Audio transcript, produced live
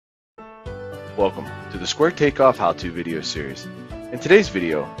Welcome to the Square Takeoff how-to video series. In today's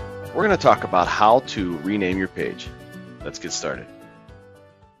video, we're going to talk about how to rename your page. Let's get started.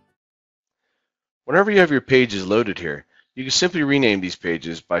 Whenever you have your pages loaded here, you can simply rename these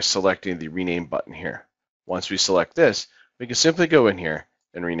pages by selecting the rename button here. Once we select this, we can simply go in here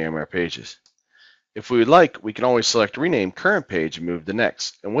and rename our pages. If we would like, we can always select rename current page and move to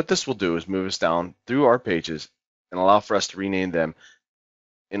next. And what this will do is move us down through our pages and allow for us to rename them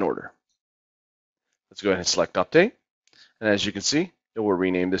in order. Let's go ahead and select update. And as you can see, it will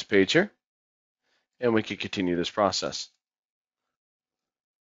rename this page here. And we can continue this process.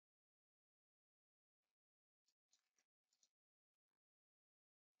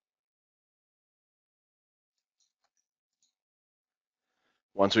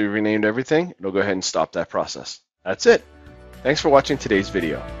 Once we've renamed everything, it'll go ahead and stop that process. That's it. Thanks for watching today's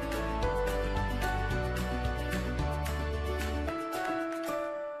video.